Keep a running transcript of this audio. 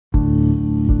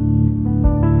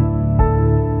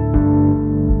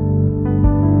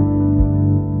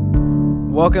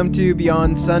Welcome to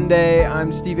Beyond Sunday.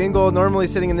 I'm Steve Ingold. Normally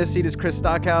sitting in this seat is Chris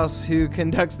Stockhouse, who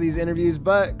conducts these interviews.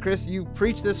 But Chris, you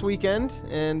preached this weekend,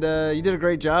 and you did a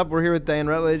great job. We're here with Diane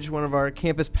Rutledge, one of our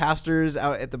campus pastors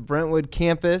out at the Brentwood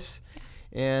campus.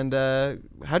 And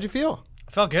how'd you feel?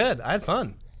 I felt good. I had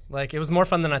fun. Like, it was more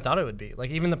fun than I thought it would be. Like,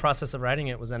 even the process of writing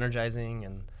it was energizing,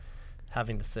 and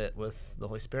having to sit with the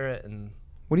Holy Spirit and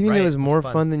What do you mean it was more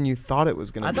fun than you thought it was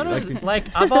going to be? I thought it was like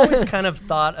I've always kind of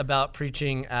thought about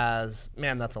preaching as,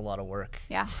 man, that's a lot of work.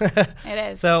 Yeah,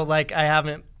 it is. So like I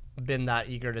haven't been that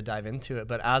eager to dive into it,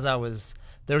 but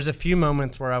there was a few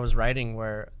moments where I was writing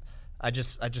where I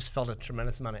just felt a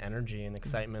tremendous amount of energy and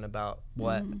excitement about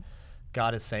what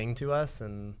God is saying to us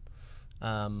and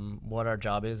what our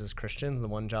job is as Christians, the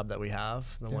one job that we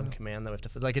have, the one command that we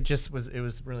have to, like, it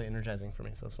was really energizing for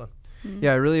me. So it was fun.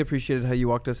 Yeah, I really appreciated how you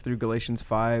walked us through Galatians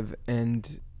 5,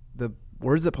 and the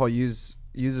words that Paul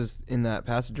uses in that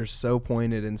passage are so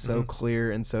pointed and so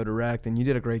clear and so direct, and you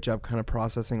did a great job kind of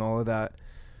processing all of that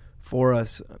for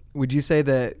us. Would you say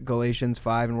that Galatians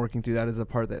 5 and working through that is a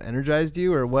part that energized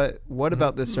you, or what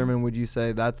about this sermon would you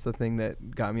say that's the thing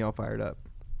that got me all fired up?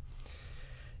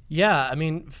 Yeah, I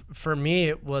mean, for me,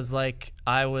 it was like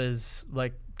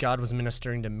God was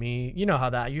ministering to me. You know how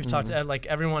that you've talked like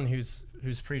everyone who's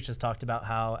preached has talked about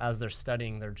how as they're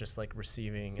studying, they're just like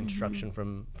receiving instruction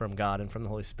from God and from the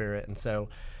Holy Spirit. And so,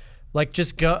 like,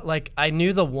 just go. Like, I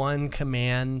knew the one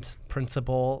command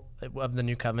principle of the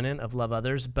new covenant of love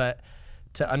others, but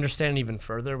to understand it even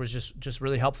further was just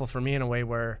really helpful for me in a way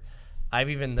where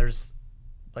there's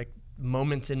like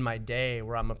moments in my day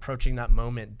where I'm approaching that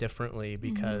moment differently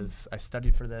because I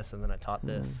studied for this and then I taught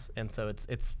this, and so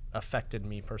it's affected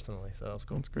me personally. So that was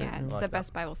cool. That's great. Yeah, it's the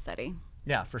best Bible study.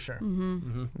 Yeah, for sure.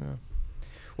 Yeah.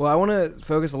 Well, I want to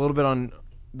focus a little bit on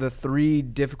the three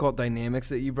difficult dynamics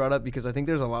that you brought up, because I think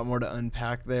there's a lot more to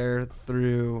unpack there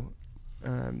through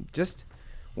just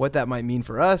what that might mean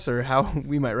for us, or how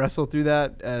we might wrestle through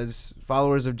that as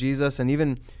followers of Jesus. And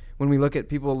even when we look at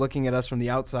people looking at us from the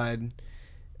outside,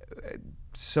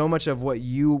 so much of what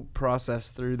you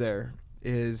process through there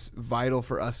is vital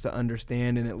for us to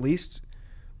understand and at least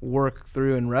work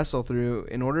through and wrestle through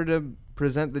in order to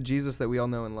present the Jesus that we all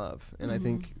know and love. And I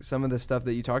think some of the stuff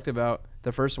that you talked about,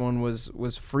 the first one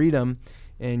was freedom,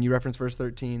 and you referenced verse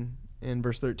 13. And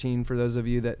verse 13, for those of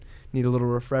you that need a little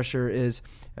refresher, is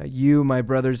you, my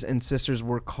brothers and sisters,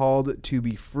 were called to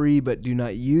be free, but do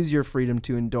not use your freedom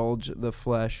to indulge the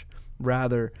flesh.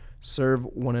 Rather, serve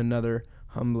one another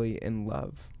humbly in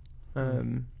love.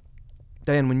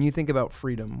 Diane, when you think about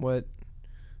freedom, what,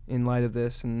 in light of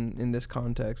this and in this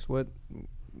context, what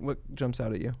jumps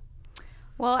out at you?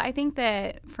 Well, I think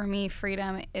that for me,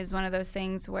 freedom is one of those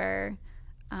things where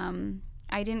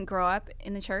I didn't grow up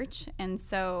in the church, and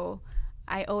so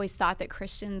I always thought that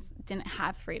Christians didn't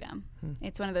have freedom.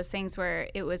 It's one of those things where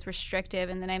it was restrictive,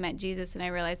 and then I met Jesus and I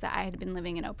realized that I had been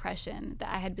living in oppression,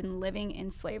 that I had been living in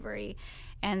slavery,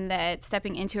 and that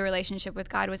stepping into a relationship with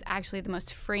God was actually the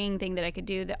most freeing thing that I could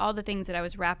do, that all the things that I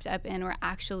was wrapped up in were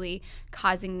actually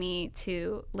causing me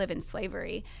to live in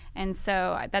slavery. And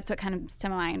so that's what kind of comes to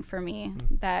mind for me,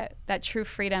 that true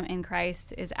freedom in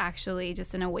Christ is actually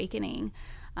just an awakening.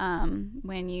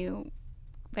 When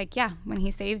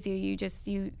he saves you,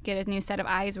 you get a new set of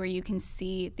eyes where you can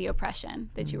see the oppression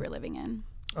that you were living in.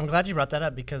 I'm glad you brought that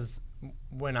up, because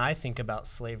when I think about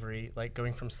slavery, like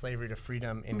going from slavery to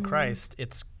freedom in Christ,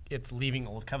 it's leaving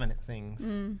old covenant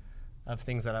things of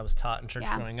things that I was taught in church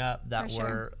growing up that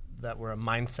were a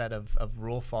mindset of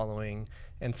rule following.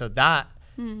 And so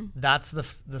that's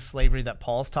the slavery that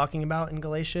Paul's talking about in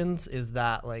Galatians, is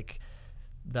that like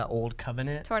the old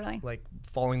covenant, like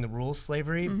following the rules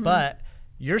slavery, but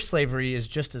your slavery is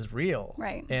just as real.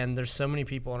 Right. And there's so many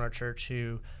people in our church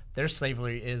who their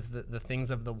slavery is the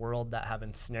things of the world that have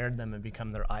ensnared them and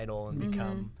become their idol and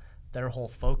become their whole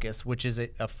focus, which is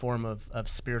a form of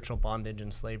spiritual bondage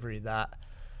and slavery.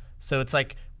 So it's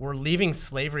like we're leaving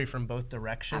slavery from both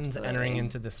directions, entering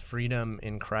into this freedom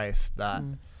in Christ that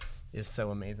is so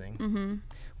amazing.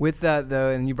 With that, though,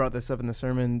 and you brought this up in the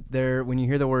sermon, when you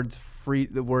hear the word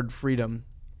freedom,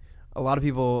 a lot of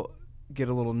people get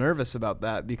a little nervous about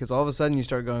that, because all of a sudden you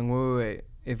start going, wait.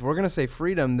 If we're going to say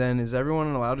freedom, then is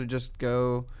everyone allowed to just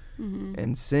go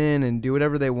and sin and do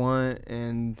whatever they want,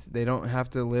 and they don't have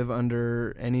to live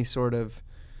under any sort of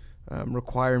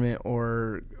requirement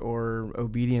or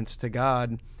obedience to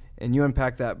God? And you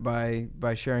unpack that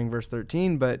by sharing verse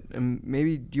 13, but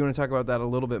maybe do you want to talk about that a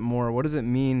little bit more? What does it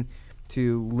mean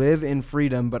to live in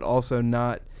freedom, but also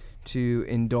not to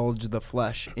indulge the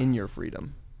flesh in your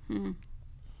freedom?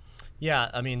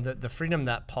 Yeah, I mean, the freedom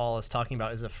that Paul is talking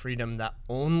about is a freedom that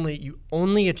you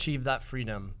only achieve that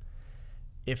freedom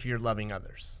if you're loving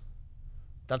others.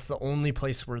 That's the only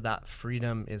place where that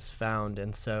freedom is found.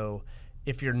 And so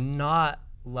if you're not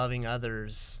loving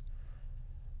others,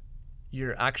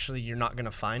 you're not going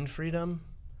to find freedom.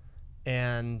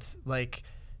 And like,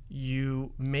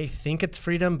 you may think it's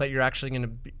freedom, but you're actually going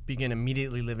to begin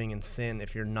immediately living in sin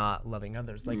if you're not loving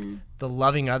others. Like, the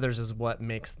loving others is what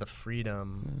makes the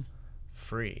freedom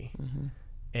free.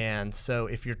 And so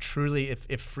if you're truly,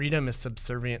 if freedom is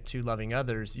subservient to loving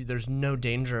others, there's no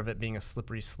danger of it being a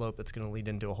slippery slope that's going to lead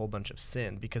into a whole bunch of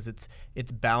sin, because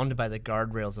it's bound by the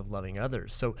guardrails of loving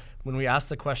others. So when we ask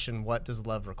the question, what does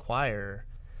love require?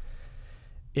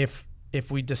 If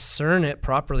we discern it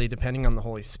properly, depending on the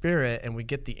Holy Spirit, and we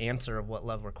get the answer of what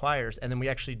love requires, and then we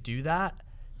actually do that,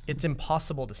 it's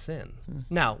impossible to sin.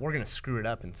 Now, we're going to screw it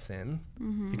up and sin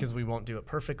because we won't do it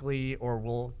perfectly, or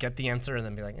we'll get the answer and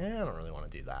then be like, I don't really want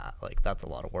to do that. Like, that's a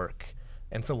lot of work.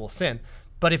 And so we'll sin.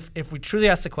 But if we truly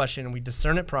ask the question and we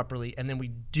discern it properly, and then we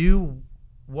do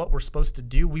what we're supposed to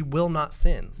do, we will not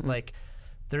sin. Like,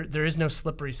 there is no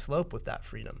slippery slope with that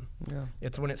freedom. Yeah.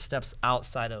 It's when it steps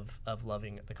outside of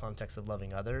loving, the context of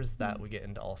loving others, that we get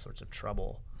into all sorts of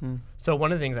trouble. So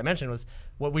one of the things I mentioned was,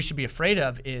 what we should be afraid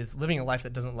of is living a life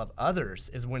that doesn't love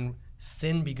others, is when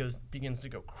sin begins to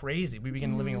go crazy. We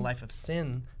begin living a life of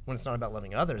sin when it's not about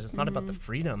loving others. It's not about the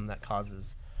freedom that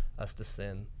causes us to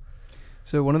sin.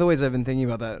 So one of the ways I've been thinking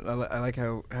about that, I like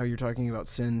how you're talking about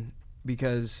sin,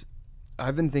 because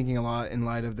I've been thinking a lot in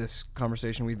light of this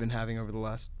conversation we've been having over the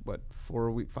last,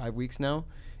 5 weeks now,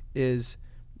 is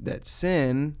that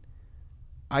sin,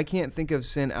 I can't think of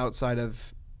sin outside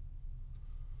of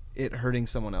it hurting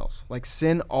someone else. Like,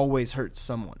 sin always hurts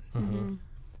someone.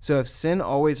 So if sin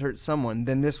always hurts someone,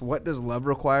 then this what does love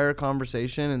require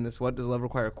conversation and this what does love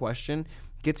require question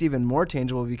gets even more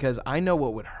tangible, because I know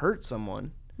what would hurt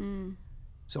someone.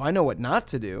 So I know what not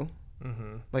to do.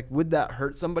 Like, would that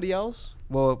hurt somebody else?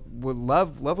 Well,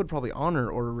 love would probably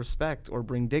honor or respect or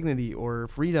bring dignity or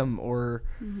freedom or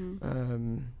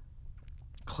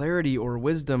clarity or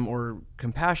wisdom or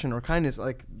compassion or kindness.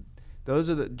 Like, those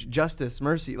are the justice,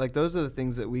 mercy. Like, those are the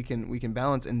things that we can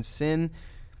balance. And sin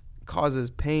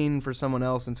causes pain for someone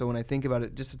else. And so when I think about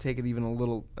it, just to take it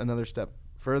even another step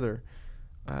further,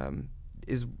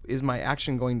 is my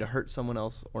action going to hurt someone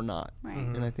else or not? Right.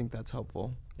 And I think that's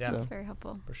helpful. Yeah, that's very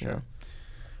helpful for sure.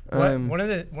 Yeah. One of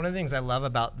the things I love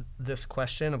about this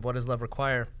question of what does love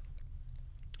require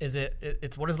is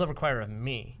it's what does love require of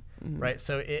me, right?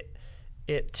 So it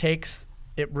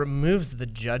removes the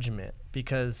judgment,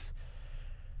 because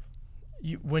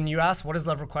when you ask what does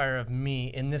love require of me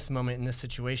in this moment, in this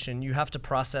situation, you have to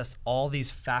process all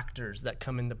these factors that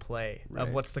come into play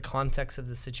of what's the context of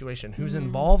the situation, who's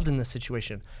involved in the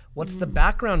situation, what's the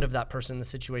background of that person in the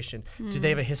situation, do they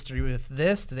have a history with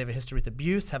this, do they have a history with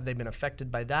abuse, have they been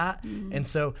affected by that? And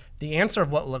so the answer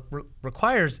of what love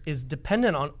requires is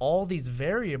dependent on all these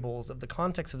variables of the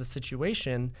context of the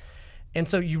situation. And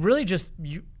so you really just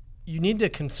you need to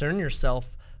concern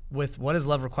yourself with what does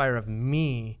love require of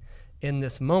me in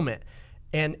this moment,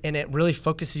 and it really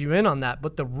focuses you in on that.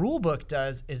 What the rule book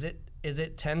does is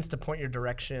it tends to point your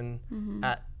direction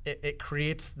at it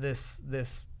creates this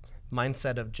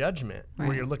mindset of judgment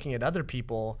where you're looking at other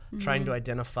people, trying to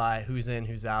identify who's in,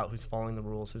 who's out, who's following the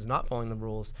rules, who's not following the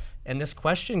rules. And this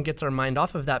question gets our mind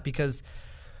off of that, because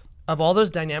of all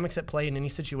those dynamics at play in any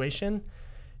situation,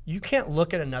 you can't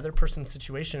look at another person's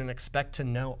situation and expect to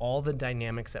know all the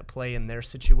dynamics at play in their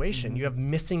situation. You have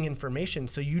missing information,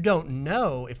 so you don't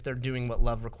know if they're doing what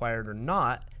love required or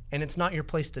not, and it's not your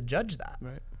place to judge that.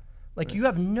 Like, you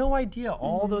have no idea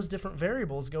all those different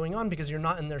variables going on, because you're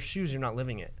not in their shoes, you're not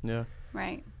living it. Yeah.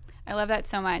 Right. I love that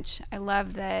so much. I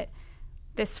love that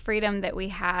this freedom that we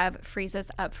have frees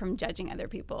us up from judging other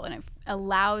people, and it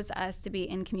allows us to be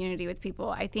in community with people.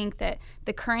 I think that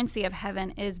the currency of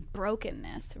heaven is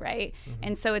brokenness, right?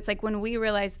 And so it's like, when we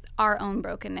realize our own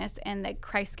brokenness and that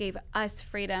Christ gave us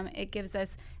freedom, it gives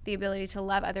us the ability to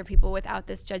love other people without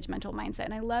this judgmental mindset.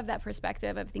 And I love that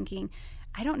perspective of thinking,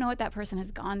 I don't know what that person has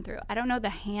gone through. I don't know the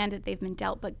hand that they've been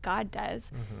dealt, but God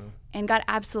does. And God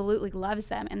absolutely loves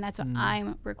them. And that's what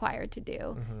I'm required to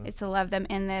do, is to love them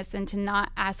in this, and to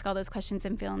not ask all those questions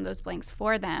and fill in those blanks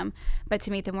for them, but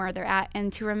to meet them where they're at,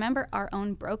 and to remember our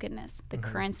own brokenness. The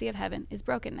currency of heaven is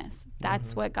brokenness.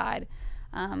 That's what God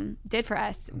did for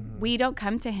us. We don't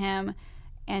come to him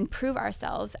and prove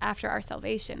ourselves after our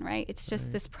salvation, right? It's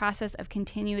just this process of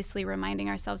continuously reminding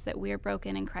ourselves that we are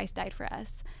broken and Christ died for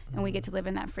us, and we get to live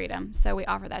in that freedom. So we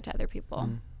offer that to other people.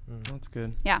 That's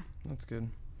good. Yeah. That's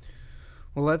good.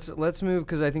 Well, let's move,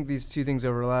 because I think these two things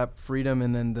overlap: freedom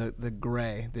and then the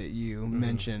gray that you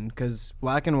mentioned. Because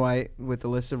black and white with the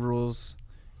list of rules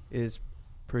is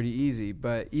pretty easy.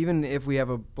 But even if we have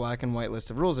a black and white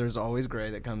list of rules, there's always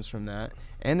gray that comes from that.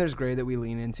 And there's gray that we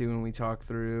lean into when we talk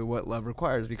through what love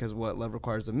requires, because what love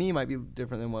requires of me might be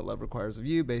different than what love requires of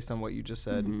you based on what you just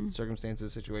said,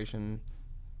 circumstances, situation,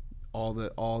 all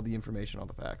the information, all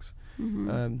the facts.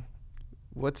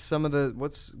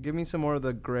 Give me some more of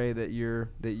the gray that you're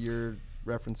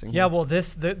referencing. Yeah, here. well,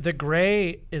 the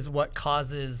gray is what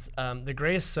causes the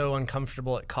gray is so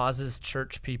uncomfortable. It causes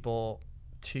church people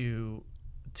to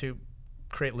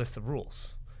create lists of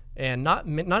rules, and not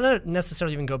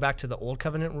necessarily even go back to the old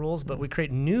covenant rules, but we create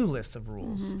new lists of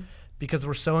rules because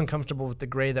we're so uncomfortable with the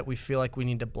gray that we feel like we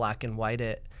need to black and white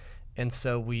it, and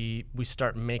so we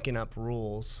start making up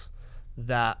rules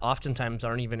that oftentimes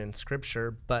aren't even in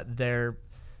Scripture, but they're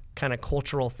kind of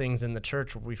cultural things in the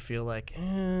church where we feel like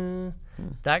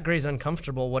that gray's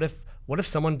uncomfortable. What if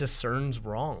someone discerns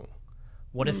wrong?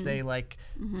 What if they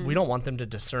we don't want them to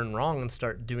discern wrong and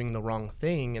start doing the wrong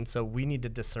thing, and so we need to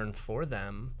discern for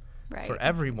them, for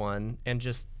everyone, and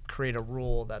just create a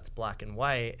rule that's black and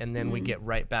white, and then we get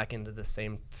right back into the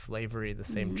same slavery, the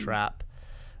same trap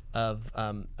of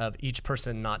each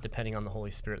person not depending on the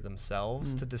Holy Spirit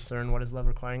themselves to discern what is love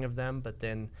requiring of them, but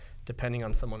then depending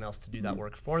on someone else to do that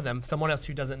work for them, someone else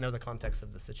who doesn't know the context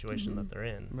of the situation that they're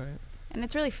in. Right. And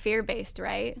it's really fear-based,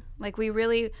 right? Like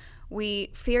we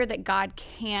fear that God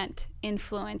can't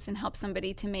influence and help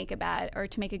somebody to make a bad or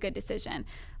to make a good decision.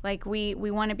 Like we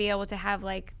want to be able to have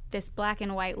like this black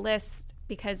and white list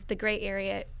because the gray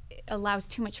area allows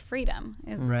too much freedom.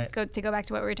 To go back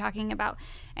to what we were talking about.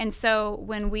 And so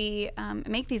when we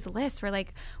make these lists,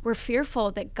 we're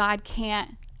fearful that God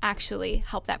can't actually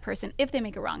help that person if they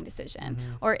make a wrong decision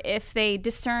or if they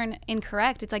discern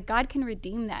incorrect. It's like God can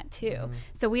redeem that too.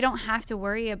 So we don't have to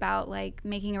worry about like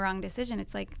making a wrong decision.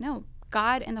 It's like, no,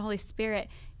 God and the Holy Spirit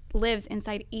lives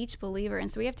inside each believer,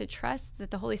 and so we have to trust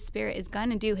that the Holy Spirit is going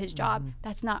to do his job.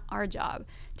 That's not our job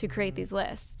to create these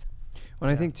lists. Well,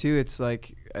 I think too, it's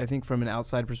like, I think from an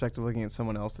outside perspective, looking at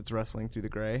someone else that's wrestling through the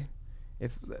gray,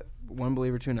 if one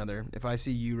believer to another, if I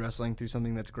see you wrestling through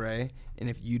something that's gray, and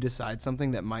if you decide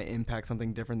something that might impact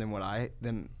something different than what I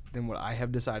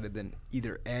have decided, then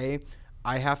either A,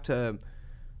 I have to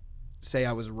say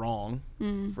I was wrong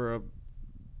for a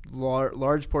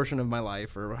large portion of my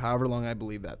life or however long I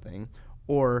believe that thing,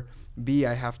 or B,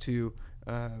 I have to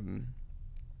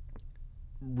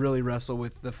really wrestle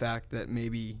with the fact that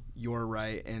maybe you're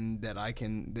right and that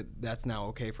that's now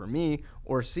okay for me,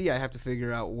 or C, I have to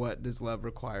figure out what does love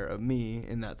require of me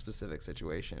in that specific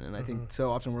situation. And I think so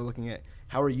often we're looking at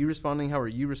how are you responding,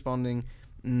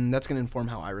 that's going to inform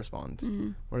how I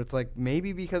respond. Where it's like,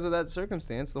 maybe because of that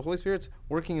circumstance, the Holy Spirit's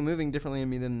working and moving differently in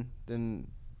me than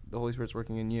the Holy Spirit's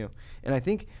working in you. And I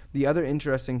think the other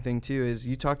interesting thing too is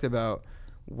you talked about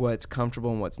what's comfortable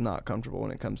and what's not comfortable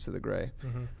when it comes to the gray.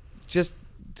 Just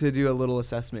to do a little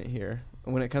assessment here,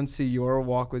 when it comes to your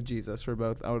walk with Jesus, for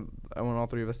both, I want all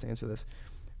three of us to answer this.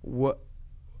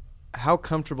 How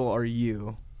comfortable are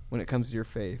you when it comes to your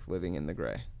faith living in the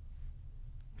gray?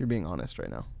 If you're being honest right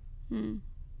now.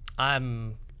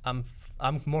 I'm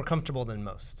more comfortable than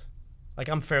most. Like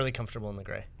I'm fairly comfortable in the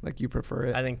gray. Like you prefer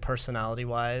it? I think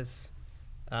personality-wise,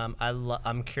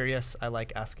 I'm curious. I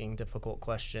like asking difficult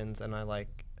questions, and I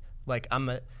like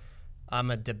I'm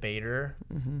a debater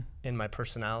in my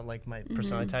personality,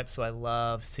 personality type. So I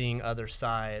love seeing other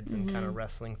sides and kind of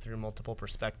wrestling through multiple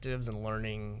perspectives and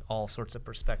learning all sorts of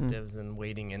perspectives and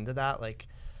wading into that. Like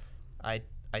I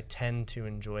tend to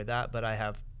enjoy that, but I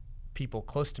have people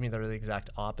close to me that are the exact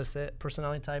opposite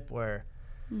personality type where,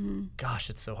 gosh,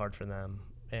 it's so hard for them.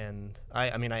 And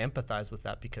I mean, I empathize with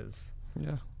that because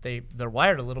they're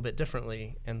wired a little bit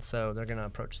differently, and so they're going to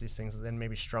approach these things and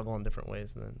maybe struggle in different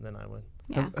ways than I would.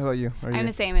 Yeah. How about you? I'm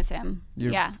the same as him.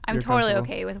 I'm totally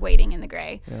okay with waiting in the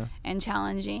gray and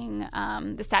challenging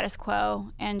the status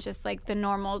quo and just like the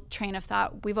normal train of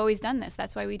thought. We've always done this.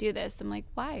 That's why we do this. I'm like,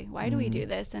 why? Why do we do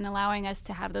this? And allowing us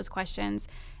to have those questions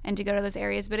and to go to those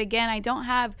areas. But again, I don't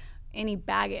have any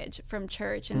baggage from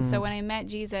church. And so when I met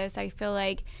Jesus, I feel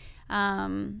like,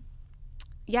 I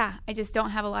just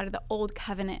don't have a lot of the old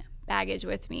covenant baggage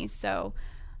with me. So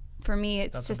for me,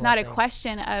 it's just not a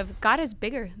question of God is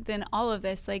bigger than all of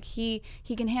this. Like he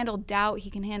can handle doubt. He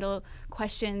can handle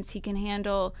questions. He can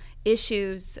handle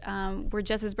issues. We're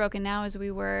just as broken now as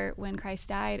we were when Christ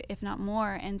died, if not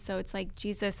more. And so it's like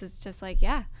Jesus is just like,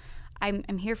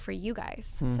 I'm here for you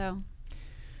guys. So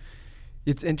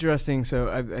it's interesting. So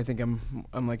I think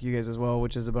I'm like you guys as well,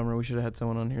 which is a bummer. We should have had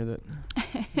someone on here that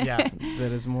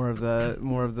that is more of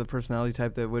the personality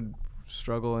type that would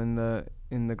struggle in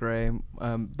the gray.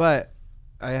 But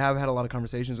I have had a lot of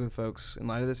conversations with folks in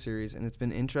light of this series, and it's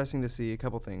been interesting to see a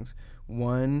couple things.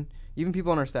 One, even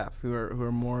people on our staff who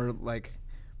are more like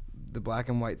the black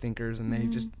and white thinkers, and they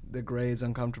just, the gray is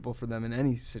uncomfortable for them in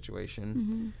any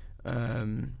situation.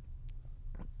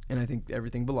 And I think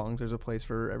everything belongs. There's a place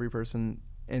for every person.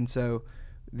 And so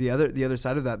the other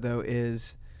side of that, though,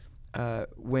 is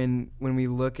when we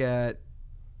look at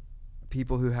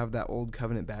people who have that old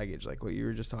covenant baggage, like what you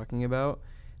were just talking about,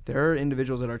 there are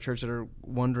individuals at our church that are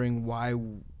wondering why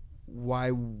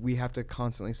we have to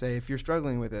constantly say, if you're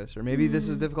struggling with this, or maybe this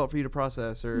is difficult for you to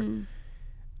process, or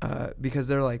because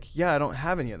they're like, yeah, I don't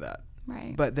have any of that.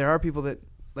 Right. But there are people that,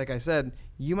 like I said,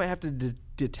 you might have to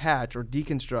detach or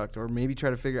deconstruct, or maybe try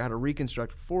to figure out how to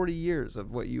reconstruct 40 years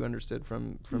of what you understood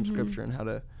from Scripture, and how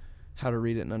to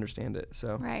read it and understand it.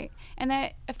 So right. And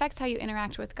that affects how you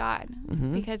interact with God,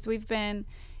 because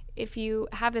if you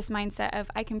have this mindset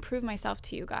of, I can prove myself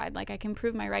to you, God, like I can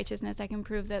prove my righteousness, I can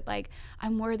prove that like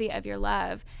I'm worthy of your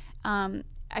love.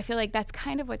 I feel like that's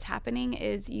kind of what's happening,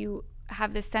 is you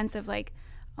have this sense of like,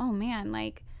 oh man,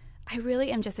 like I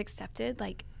really am just accepted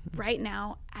like right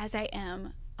now as I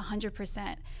am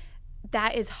 100%.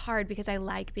 That is hard, because I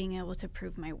like being able to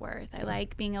prove my worth. I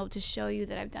like being able to show you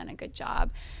that I've done a good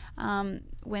job,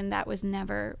 when that was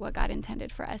never what God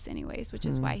intended for us anyways, which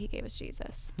is why he gave us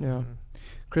Jesus. Yeah.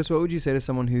 Chris, what would you say to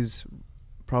someone who's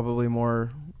probably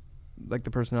more like the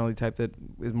personality type that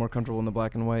is more comfortable in the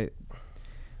black and white?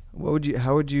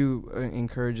 How would you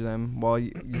encourage them, while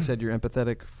you said you're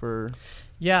empathetic for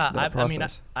that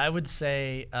process? I mean, I would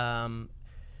say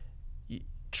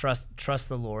trust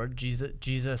the Lord.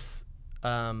 Jesus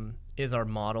is our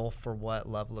model for what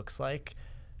love looks like.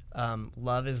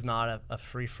 Love is not a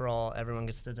free-for-all. Everyone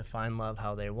gets to define love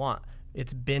how they want.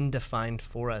 It's been defined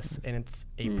for us, and it's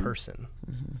a person.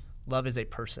 Love is a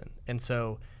person. And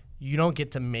so you don't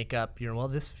get to make up well,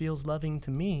 this feels loving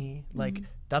to me. Like,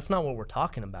 that's not what we're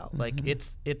talking about. Like,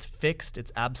 it's fixed,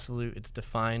 it's absolute, it's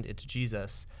defined, it's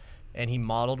Jesus. And he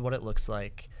modeled what it looks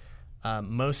like,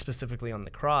 most specifically on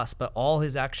the cross. But all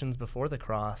his actions before the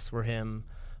cross were him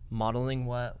modeling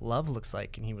what love looks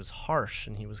like. And he was harsh,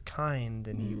 and he was kind,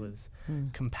 and he was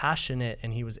compassionate,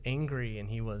 and he was angry, and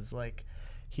he was like,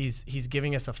 he's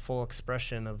giving us a full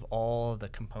expression of all the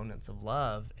components of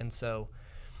love. And so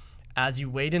as you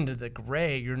wade into the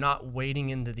gray, you're not wading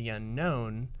into the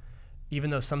unknown, even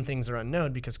though some things are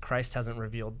unknown, because Christ hasn't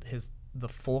revealed the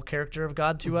full character of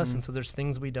God to us. And so there's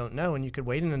things we don't know, and you could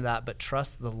wade into that, but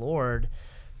trust the Lord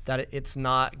that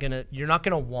you're not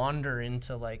gonna wander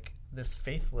into like this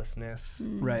faithlessness,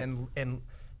 right? And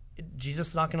Jesus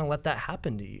is not gonna let that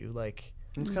happen to you. Like,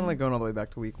 it's kind of like going all the way back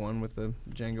to week 1 with the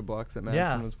Jenga blocks that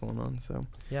Madison was pulling on. So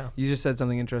you just said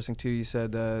something interesting too. You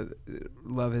said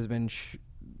love has been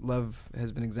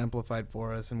exemplified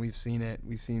for us, and we've seen it.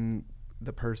 We've seen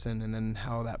the person, and then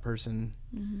how that person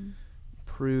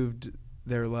proved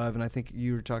their love. And I think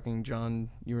you were talking, John,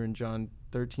 you were in John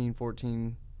 13,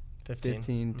 14,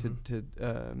 15 to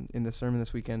in the sermon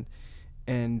this weekend.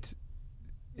 And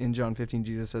in John 15,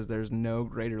 Jesus says, there's no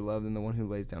greater love than the one who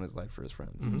lays down his life for his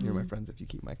friends. You're my friends if you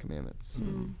keep my commandments.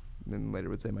 And then later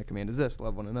would say, my command is this,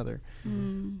 love one another.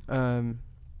 And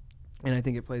I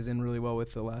think it plays in really well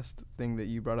with the last thing that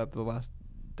you brought up, the last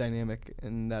dynamic,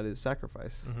 and that is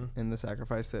sacrifice. And the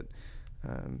sacrifice that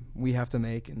we have to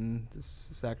make, and the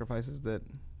sacrifices that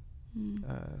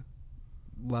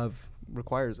love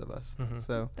requires of us.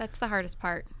 So that's the hardest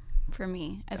part for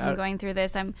me as I'm going through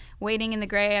this. I'm waiting in the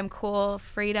gray. I'm cool.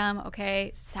 Freedom.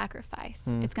 Okay. Sacrifice.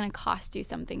 It's going to cost you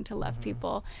something to love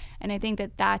people. And I think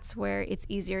that that's where it's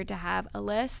easier to have a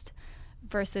list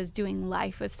versus doing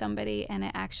life with somebody and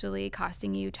it actually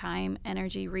costing you time,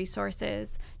 energy,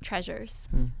 resources, treasures.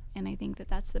 And I think that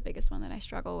that's the biggest one that I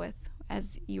struggle with.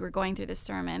 As you were going through this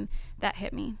sermon, that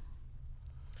hit me.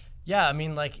 Yeah. I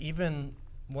mean, like, even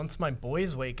once my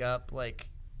boys wake up, like,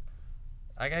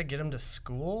 I gotta get them to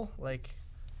school. Like,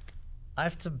 I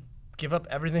have to give up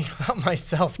everything about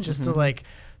myself just to like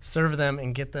serve them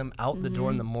and get them out the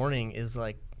door in the morning. Is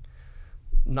like,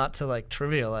 not to like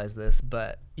trivialize this,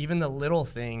 but even the little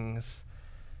things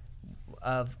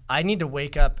of, I need to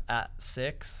wake up at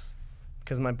 6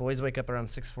 because my boys wake up around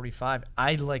 6:45.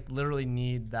 I like literally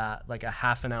need that, like a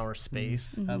half an hour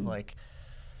space of like,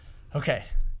 okay,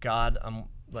 God, I'm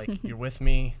like, you're with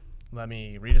me. Let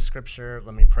me read a scripture.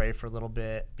 Let me pray for a little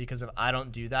bit. Because if I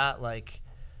don't do that, like,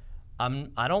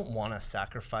 I don't want to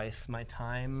sacrifice my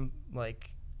time,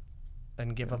 like,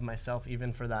 and give of myself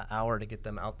even for that hour to get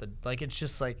them out the, like, it's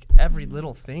just like every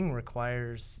little thing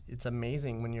requires, it's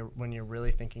amazing when you're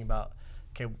really thinking about,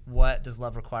 okay, what does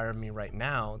love require of me right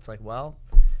now? It's like, well,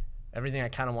 everything I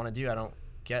kind of want to do,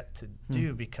 get to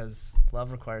do because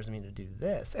love requires me to do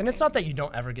this. And it's not that you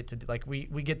don't ever get to do, like we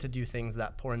get to do things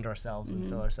that pour into ourselves and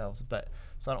fill ourselves, but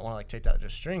so I don't want to like take that to a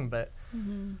string, but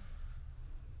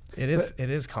it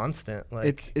is constant.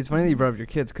 Like it's funny that you brought up your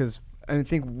kids, because I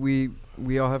think we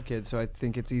all have kids, so I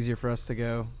think it's easier for us to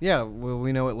go, yeah, well,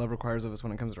 we know what love requires of us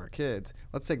when it comes to our kids.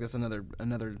 Let's take this another,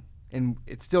 and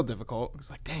it's still difficult. It's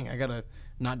like, dang, I gotta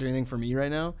not do anything for me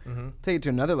right now. Take it to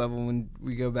another level when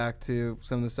we go back to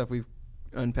some of the stuff we've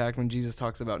unpacked when Jesus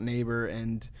talks about neighbor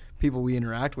and people we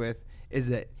interact with, is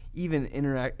that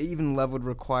even love would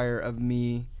require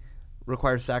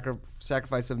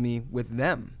sacrifice of me with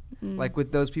them, like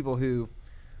with those people who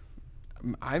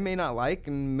I may not like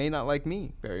and may not like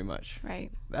me very much.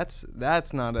 Right. That's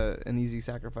not an easy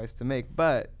sacrifice to make.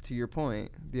 But to your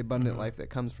point, the abundant life that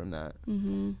comes from that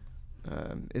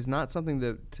is not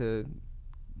something to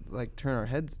like turn our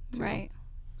heads to. Right.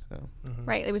 So.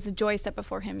 Right. It was the joy set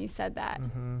before him. You said that,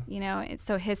 you know,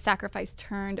 so his sacrifice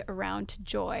turned around to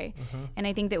joy. And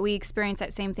I think that we experience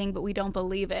that same thing, but we don't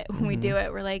believe it when we do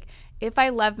it. We're like, if I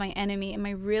love my enemy, am I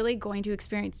really going to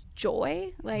experience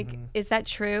joy? Like, is that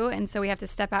true? And so we have to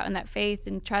step out in that faith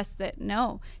and trust that,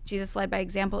 no, Jesus led by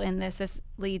example in this. This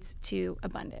leads to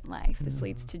abundant life. This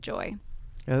leads to joy.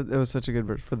 Yeah, that was such a good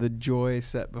verse. For the joy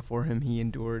set before him, he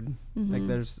endured. Like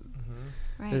there's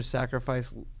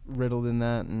sacrifice riddled in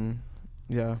that, and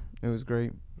yeah, it was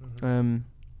great.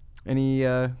 Any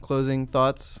closing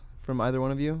thoughts from either one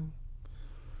of you?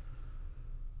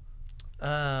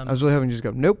 I was really hoping you just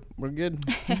go, nope, we're good.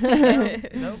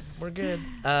 Nope, we're good.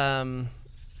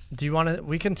 Do you want to?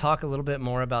 We can talk a little bit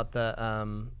more about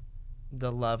the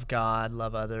love God,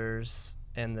 love others,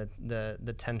 and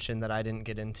the tension that I didn't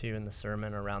get into in the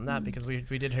sermon around that, because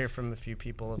we did hear from a few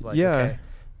people of like, okay,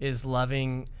 is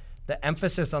loving, the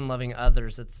emphasis on loving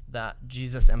others, it's that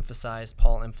Jesus emphasized,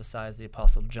 Paul emphasized, the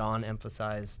Apostle John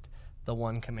emphasized, the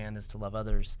one command is to love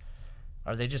others.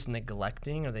 Are they just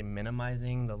neglecting? Are they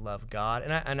minimizing the love God?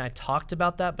 And I talked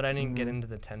about that, but I didn't get into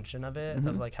the tension of it,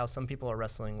 of like how some people are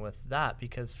wrestling with that,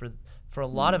 because for a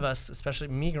lot of us, especially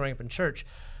me growing up in church,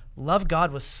 love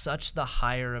God was such the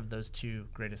higher of those two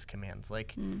greatest commands.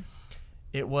 Like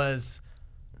it was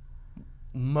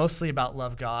mostly about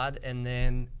love God, and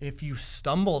then if you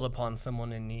stumbled upon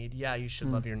someone in need, yeah, you should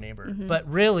love your neighbor. But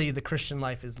really, the Christian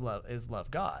life is love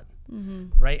God,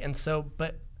 right? And so,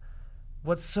 but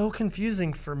what's so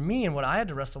confusing for me and what I had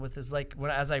to wrestle with is like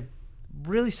as I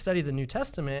really study the New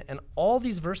Testament and all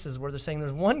these verses where they're saying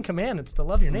there's one command, it's to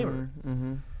love your neighbor.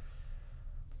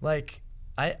 Like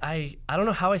I don't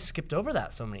know how I skipped over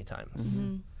that so many times.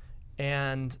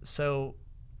 And so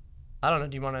I don't know.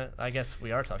 Do you want to? I guess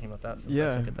we are talking about that. Since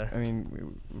I took it there. I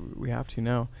mean, we have to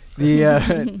now.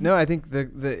 The no, I think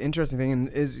the interesting thing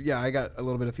is, I got a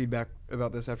little bit of feedback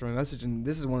about this after my message, and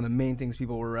this is one of the main things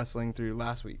people were wrestling through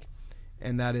last week,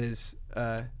 and that is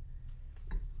that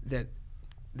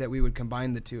we would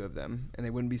combine the two of them, and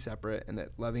they wouldn't be separate, and that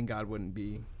loving God wouldn't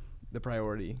be the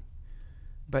priority,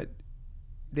 but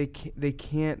they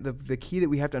can't. The key that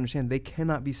we have to understand, they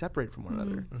cannot be separated from one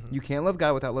another. You can't love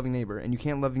God without loving neighbor, and you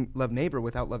can't love neighbor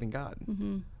without loving God.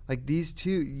 Like these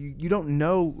two, you don't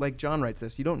know, like John writes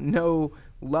this, you don't know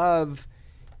love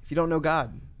if you don't know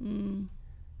God.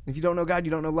 If you don't know God,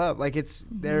 you don't know love. Like it's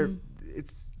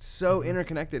so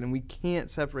interconnected, and we can't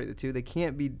separate the two.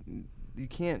 You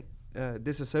can't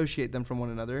disassociate them from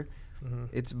one another.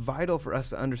 It's vital for us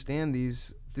to understand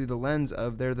these through the lens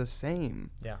of they're the same.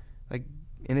 Yeah. Like,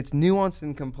 and it's nuanced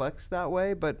and complex that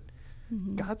way, but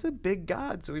God's a big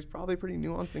God, so he's probably pretty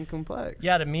nuanced and complex.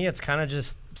 Yeah, to me, it's kind of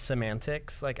just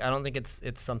semantics. Like, I don't think it's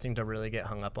something to really get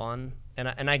hung up on.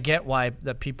 And I get why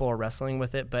the people are wrestling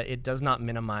with it, but it does not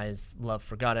minimize love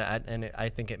for God. I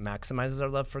think it maximizes our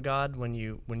love for God when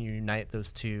you unite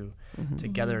those two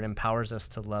together. It empowers us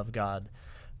to love God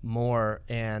more.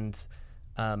 And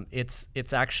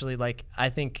it's actually like, I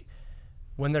think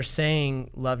when they're saying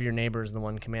love your neighbor is the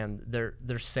one command,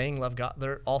 they're saying love God.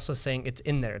 They're also saying it's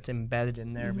in there. It's embedded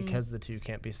in there because the two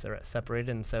can't be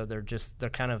separated. And so they're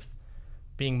kind of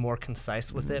being more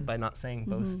concise with it by not saying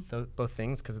both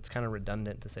things, because it's kind of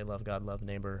redundant to say love God, love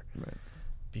neighbor,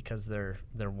 because they're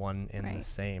one and the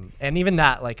same. And even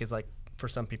that is like for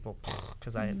some people,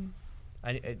 because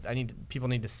people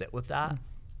need to sit with that.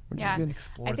 Which is good.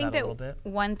 Explore I think that a little bit.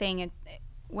 One thing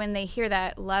when they hear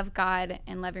that love God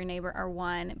and love your neighbor are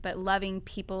one, but loving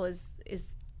people is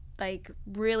like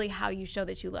really how you show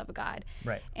that you love God.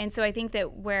 Right. And so I think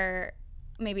that where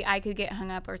maybe I could get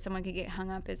hung up or someone could get hung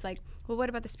up is like, well, what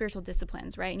about the spiritual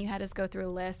disciplines, right? And you had us go through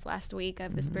a list last week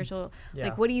of the spiritual,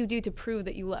 like, what do you do to prove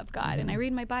that you love God? And I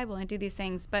read my Bible and I do these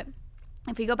things. But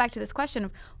if we go back to this question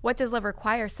of what does love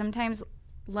require, sometimes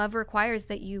love requires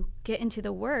that you get into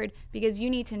the Word, because you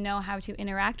need to know how to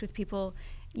interact with people.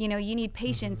 You know, you need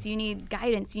patience, you need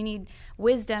guidance, you need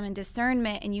wisdom and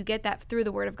discernment, and you get that through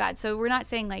the Word of God. So we're not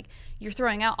saying like you're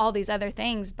throwing out all these other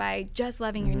things by just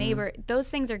loving your neighbor. Those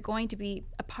things are going to be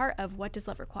a part of what does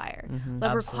love require.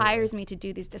 Love requires me to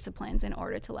do these disciplines in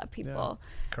order to love people.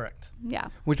 Correct. Yeah.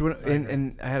 Which one?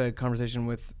 And I had a conversation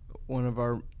with one of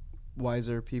our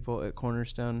wiser people at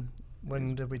Cornerstone.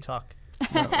 When did we talk?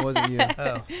 No, it wasn't you.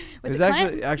 Oh, Was it was it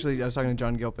Clint? actually I was talking to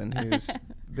John Gilpin, who's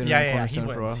been Yeah, around yeah, Cornerstone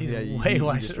he for a while. wins. He's Yeah, way he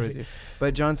wiser destroys than you.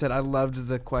 But John said, I loved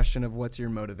the question of what's your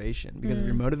motivation, because if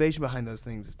your motivation behind those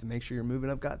things is to make sure you're moving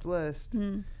up God's list,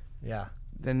 yeah.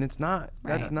 then it's not.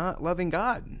 That's Right. not loving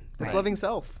God. That's Right. loving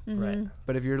self. Right.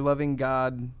 But if you're loving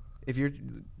God, if you're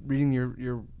reading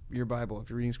your Bible, if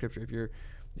you're reading Scripture,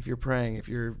 if you're praying, if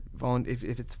you're if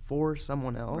it's for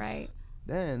someone else, Right.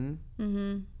 then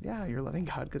yeah, you're loving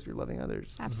God because you're loving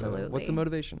others. So Absolutely. what's the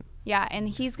motivation? Yeah, and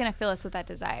he's going to fill us with that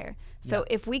desire. So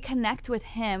if we connect with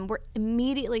him, we're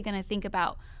immediately going to think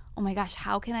about, oh my gosh,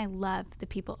 how can I love the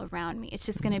people around me? It's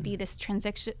just going to be this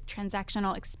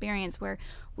transactional experience where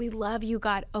we love you,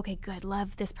 God. Okay, good.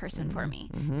 Love this person for me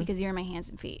because you're my hands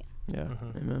and feet. Yeah,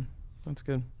 amen. That's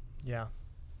good. Yeah.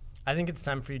 I think it's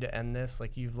time for you to end this.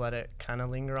 Like, you've let it kind of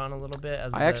linger on a little bit.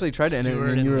 As I actually tried to end it, and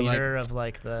steward then you were leader of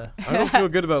like the. I don't feel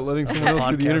good about letting someone else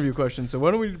do the Podcast. interview question, so why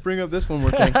don't we bring up this one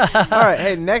more thing? All right,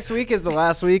 hey, next week is the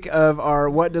last week of our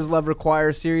What Does Love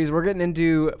Require series. We're getting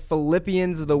into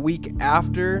Philippians the week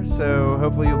after, so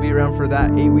hopefully you'll be around for that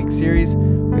 8-week series.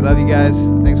 We love you guys.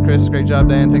 Thanks, Chris. Great job,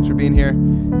 Dan. Thanks for being here.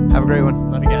 Have a great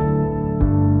one. Love you guys.